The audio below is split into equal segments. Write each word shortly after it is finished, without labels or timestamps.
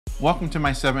Welcome to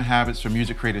my 7 Habits for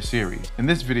Music Creators series. In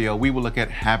this video, we will look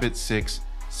at Habit 6,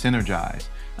 Synergize,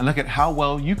 and look at how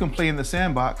well you can play in the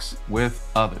sandbox with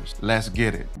others. Let's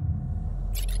get it.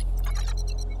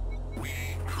 We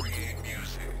create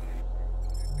music.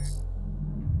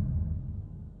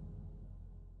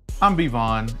 I'm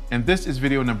Vaughn, and this is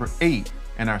video number 8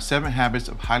 in our 7 Habits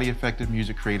of Highly Effective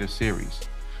Music Creators series.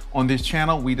 On this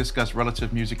channel, we discuss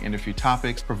relative music industry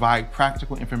topics, provide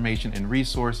practical information and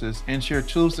resources, and share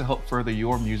tools to help further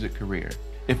your music career.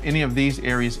 If any of these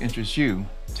areas interest you,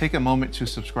 take a moment to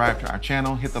subscribe to our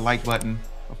channel, hit the like button,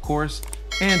 of course,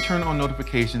 and turn on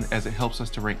notifications as it helps us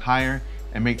to rank higher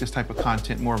and make this type of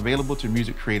content more available to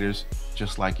music creators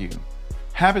just like you.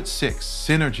 Habit 6,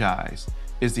 Synergize,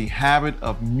 is the habit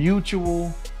of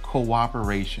mutual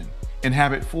cooperation. In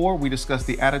Habit 4, we discuss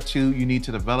the attitude you need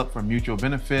to develop for mutual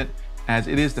benefit, as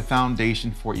it is the foundation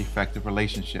for effective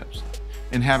relationships.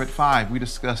 In Habit 5, we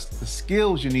discuss the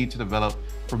skills you need to develop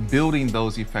for building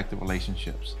those effective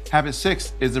relationships. Habit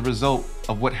 6 is the result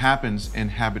of what happens in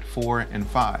Habit 4 and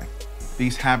 5,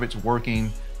 these habits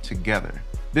working together.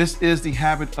 This is the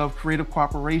habit of creative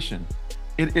cooperation.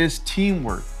 It is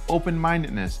teamwork,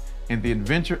 open-mindedness, and the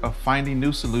adventure of finding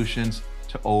new solutions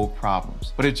to old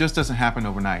problems. But it just doesn't happen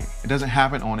overnight. It doesn't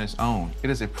happen on its own. It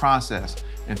is a process.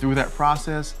 And through that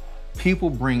process, people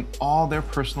bring all their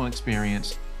personal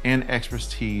experience and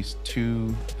expertise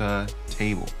to the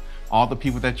table. All the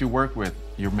people that you work with,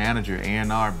 your manager,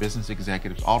 A&R, business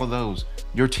executives, all of those,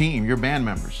 your team, your band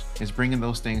members, is bringing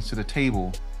those things to the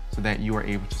table so that you are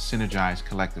able to synergize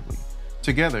collectively.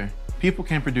 Together, people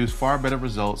can produce far better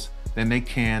results than they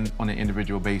can on an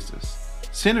individual basis.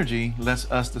 Synergy lets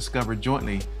us discover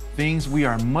jointly things we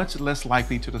are much less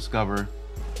likely to discover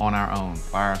on our own,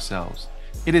 by ourselves.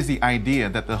 It is the idea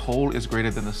that the whole is greater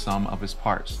than the sum of its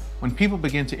parts. When people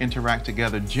begin to interact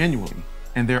together genuinely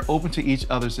and they're open to each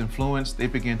other's influence, they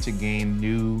begin to gain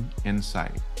new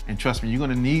insight. And trust me, you're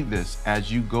gonna need this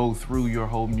as you go through your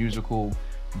whole musical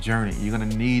journey. You're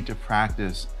gonna need to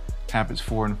practice Habits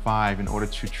 4 and 5 in order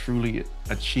to truly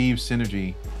achieve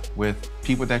synergy with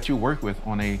people that you work with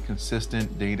on a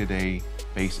consistent day-to-day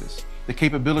basis. The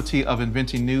capability of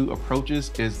inventing new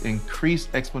approaches is increased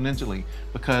exponentially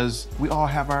because we all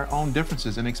have our own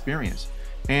differences in experience.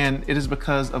 And it is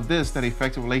because of this that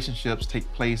effective relationships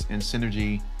take place and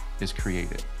synergy is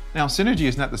created. Now, synergy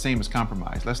is not the same as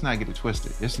compromise. Let's not get it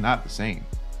twisted. It's not the same.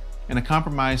 In a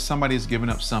compromise, somebody is giving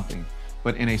up something,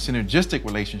 but in a synergistic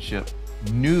relationship,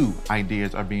 new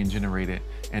ideas are being generated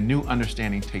and new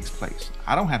understanding takes place.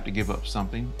 I don't have to give up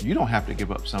something. You don't have to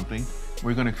give up something.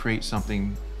 We're going to create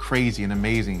something crazy and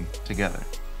amazing together.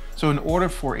 So in order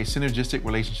for a synergistic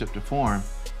relationship to form,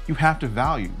 you have to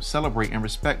value, celebrate, and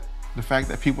respect the fact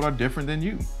that people are different than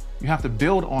you. You have to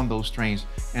build on those strengths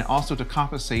and also to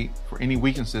compensate for any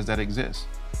weaknesses that exist.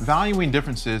 Valuing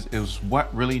differences is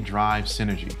what really drives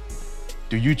synergy.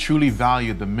 Do you truly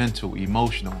value the mental,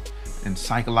 emotional, and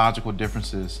psychological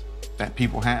differences that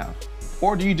people have?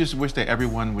 Or do you just wish that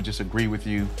everyone would just agree with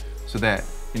you so that,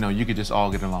 you could just all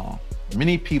get along?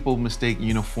 Many people mistake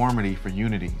uniformity for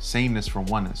unity, sameness for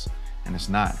oneness, and it's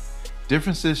not.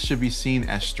 Differences should be seen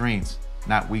as strengths,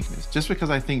 not weakness. Just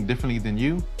because I think differently than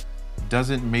you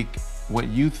doesn't make what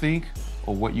you think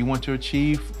or what you want to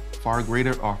achieve far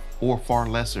greater or far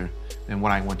lesser than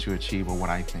what I want to achieve or what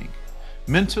I think.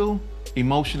 Mental,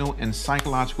 emotional, and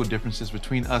psychological differences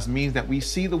between us means that we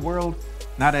see the world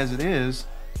not as it is,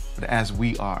 but as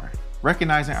we are.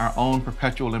 Recognizing our own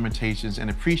perpetual limitations and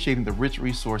appreciating the rich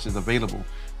resources available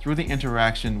through the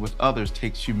interaction with others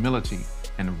takes humility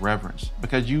and reverence,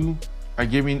 because you are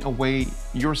giving away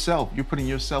yourself. You're putting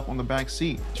yourself on the back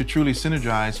seat to truly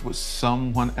synergize with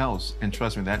someone else. And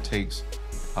trust me, that takes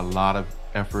a lot of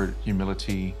effort,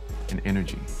 humility, and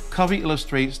energy. Covey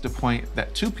illustrates the point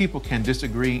that two people can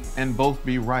disagree and both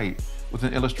be right with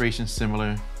an illustration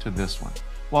similar to this one.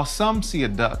 While some see a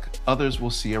duck, others will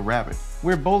see a rabbit.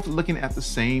 We're both looking at the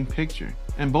same picture,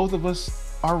 and both of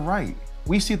us are right.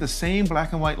 We see the same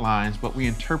black and white lines, but we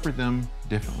interpret them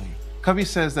differently. Covey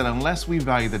says that unless we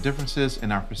value the differences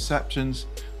in our perceptions,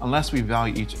 unless we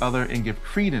value each other and give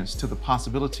credence to the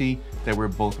possibility that we're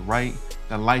both right,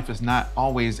 that life is not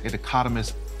always a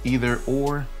dichotomous either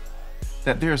or,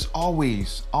 that there's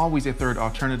always a third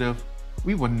alternative,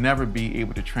 we will never be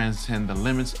able to transcend the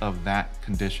limits of that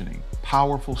conditioning.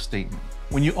 Powerful statement.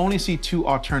 When you only see two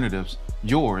alternatives,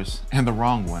 yours and the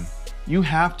wrong one, you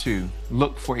have to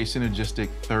look for a synergistic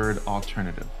third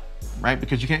alternative, right?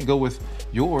 Because you can't go with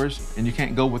yours and you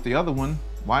can't go with the other one.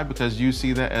 Why? Because you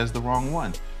see that as the wrong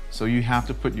one. So you have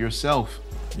to put yourself,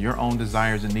 your own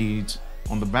desires and needs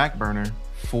on the back burner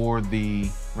for the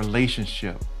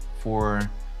relationship, for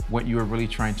what you are really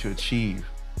trying to achieve,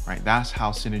 right? That's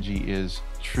how synergy is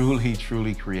truly,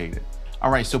 truly created.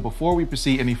 All right, so before we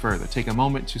proceed any further, take a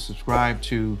moment to subscribe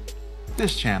to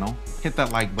this channel, hit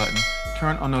that like button,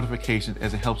 turn on notifications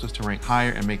as it helps us to rank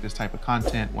higher and make this type of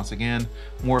content, once again,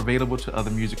 more available to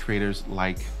other music creators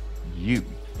like you.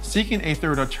 Seeking a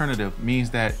third alternative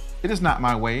means that it is not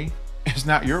my way, it's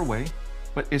not your way,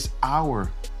 but it's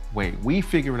our way. We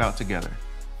figure it out together.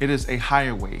 It is a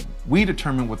higher way. We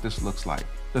determine what this looks like.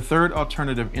 The third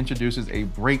alternative introduces a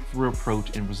breakthrough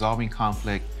approach in resolving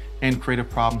conflict and creative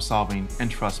problem solving, and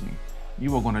trust me,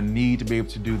 you are going to need to be able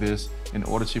to do this in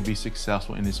order to be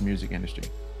successful in this music industry.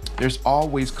 There's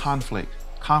always conflict.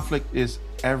 Conflict is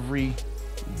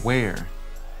everywhere,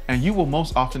 and you will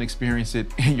most often experience it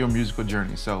in your musical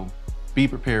journey, so be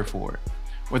prepared for it.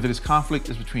 Whether this conflict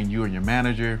is between you and your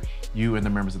manager, you and the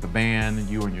members of the band,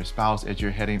 you and your spouse as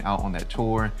you're heading out on that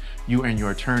tour, you and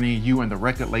your attorney, you and the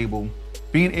record label,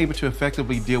 being able to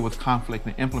effectively deal with conflict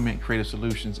and implement creative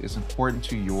solutions is important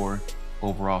to your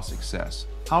overall success.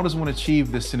 How does one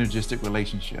achieve this synergistic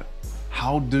relationship?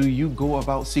 How do you go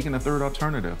about seeking a third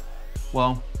alternative?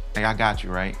 Well, hey, I got you,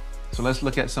 right? So let's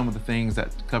look at some of the things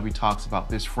that Covey talks about,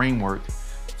 this framework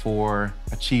for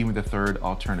achieving the third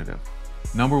alternative.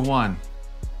 Number one,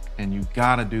 and you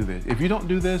gotta do this. If you don't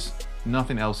do this,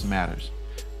 nothing else matters.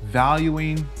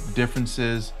 Valuing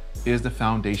differences is the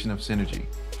foundation of synergy.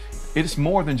 It's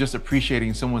more than just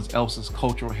appreciating someone else's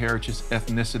cultural heritage,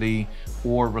 ethnicity,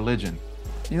 or religion.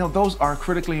 You know, those are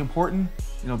critically important.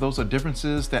 You know, those are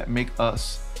differences that make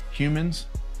us humans,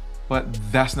 but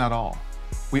that's not all.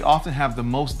 We often have the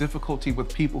most difficulty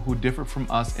with people who differ from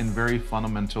us in very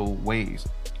fundamental ways.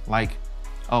 Like,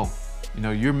 oh, you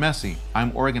know, you're messy,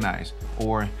 I'm organized,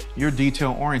 or you're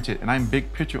detail oriented and I'm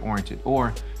big picture oriented,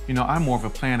 or, you know, I'm more of a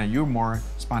planner, you're more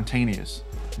spontaneous.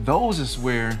 Those is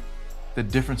where the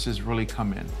differences really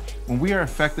come in. When we are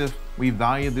effective, we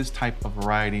value this type of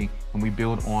variety and we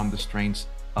build on the strengths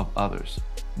of others.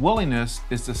 Willingness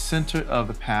is the center of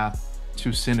the path to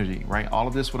synergy, right? All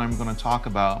of this, what I'm going to talk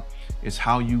about is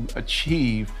how you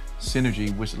achieve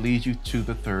synergy, which leads you to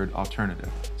the third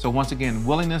alternative. So once again,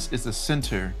 willingness is the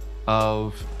center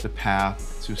of the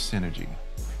path to synergy.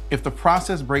 If the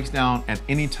process breaks down at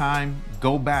any time,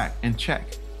 go back and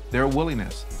check their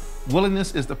willingness.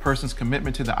 Willingness is the person's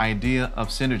commitment to the idea of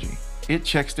synergy. It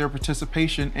checks their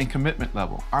participation and commitment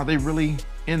level. Are they really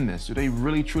in this? Do they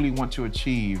really truly want to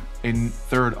achieve a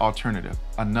third alternative,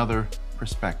 another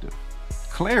perspective?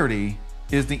 Clarity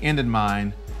is the end in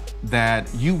mind that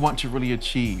you want to really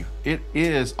achieve. It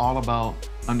is all about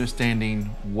understanding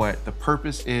what the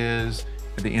purpose is,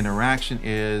 the interaction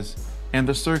is, and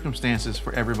the circumstances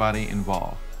for everybody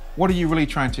involved. What are you really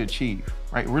trying to achieve,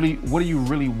 right? Really, what do you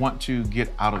really want to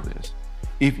get out of this?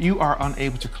 If you are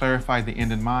unable to clarify the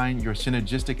end in mind, your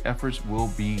synergistic efforts will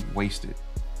be wasted.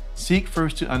 Seek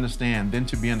first to understand, then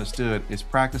to be understood is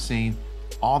practicing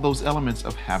all those elements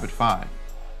of habit 5.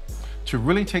 To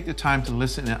really take the time to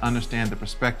listen and understand the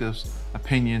perspectives,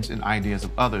 opinions, and ideas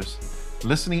of others,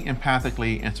 listening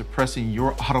empathically and suppressing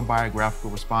your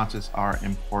autobiographical responses are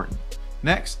important.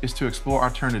 Next is to explore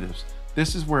alternatives.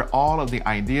 This is where all of the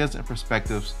ideas and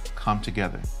perspectives come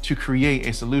together to create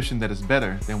a solution that is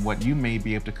better than what you may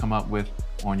be able to come up with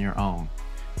on your own.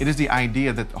 It is the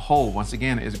idea that the whole, once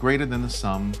again, is greater than the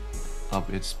sum of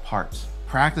its parts.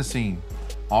 Practicing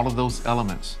all of those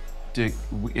elements, it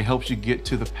helps you get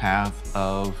to the path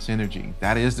of synergy.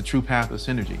 That is the true path of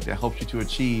synergy that helps you to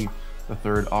achieve the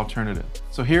third alternative.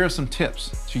 So here are some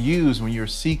tips to use when you're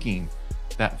seeking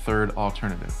that third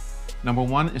alternative. Number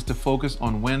one is to focus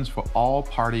on wins for all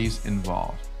parties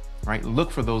involved, right?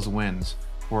 Look for those wins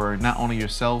for not only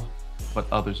yourself,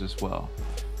 but others as well.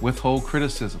 Withhold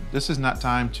criticism. This is not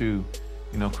time to,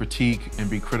 critique and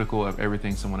be critical of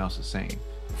everything someone else is saying.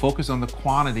 Focus on the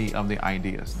quantity of the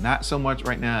ideas, not so much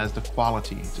right now as the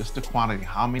quality, just the quantity.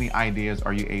 How many ideas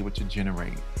are you able to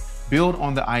generate? Build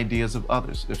on the ideas of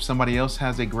others. If somebody else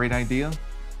has a great idea,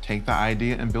 take the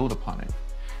idea and build upon it.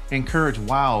 Encourage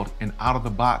wild and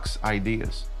out-of-the-box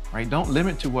ideas, right? Don't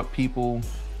limit to what people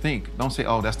think. Don't say,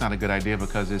 oh, that's not a good idea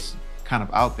because it's kind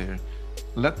of out there.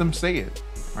 Let them say it,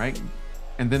 right?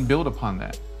 And then build upon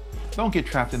that. Don't get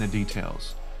trapped in the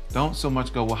details. Don't so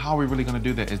much go, well, how are we really going to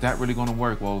do that? Is that really going to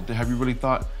work? Well, have you really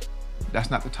thought? That's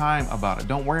not the time about it.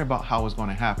 Don't worry about how it's going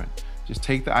to happen. Just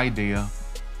take the idea,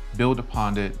 build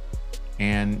upon it,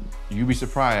 and you'll be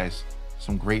surprised.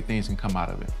 Some great things can come out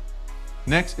of it.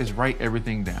 Next is write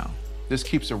everything down. This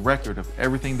keeps a record of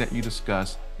everything that you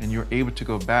discuss, and you're able to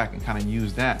go back and kind of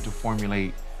use that to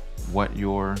formulate what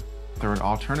your third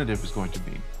alternative is going to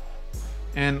be.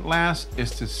 And last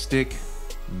is to stick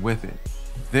with it.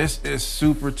 This is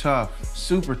super tough,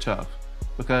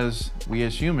 because we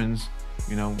as humans,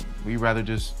 we rather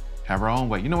just have our own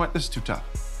way. You know what? This is too tough.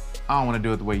 I don't want to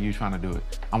do it the way you're trying to do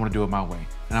it. I want to do it my way,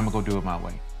 and I'm gonna go do it my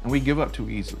way. And we give up too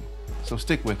easily. So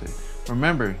stick with it.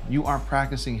 Remember, you are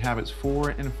practicing habits 4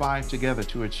 and 5 together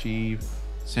to achieve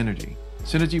synergy.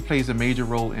 Synergy plays a major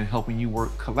role in helping you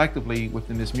work collectively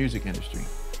within this music industry.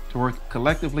 To work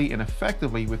collectively and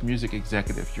effectively with music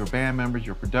executives, your band members,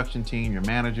 your production team, your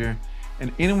manager,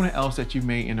 and anyone else that you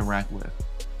may interact with.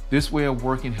 This way of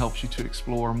working helps you to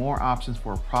explore more options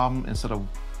for a problem instead of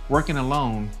working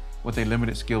alone with a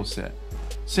limited skill set.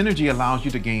 Synergy allows you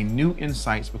to gain new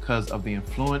insights because of the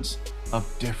influence of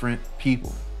different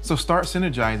people. So start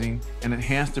synergizing and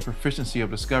enhance the proficiency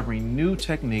of discovering new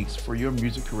techniques for your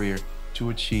music career to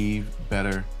achieve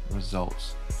better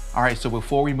results. All right, so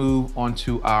before we move on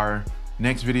to our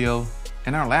next video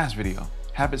and our last video,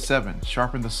 habit 7,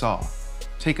 sharpen the saw.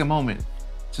 Take a moment,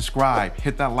 subscribe,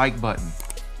 hit that like button,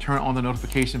 turn on the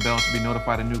notification bell to be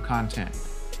notified of new content.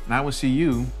 And I will see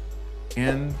you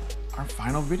in our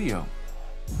final video.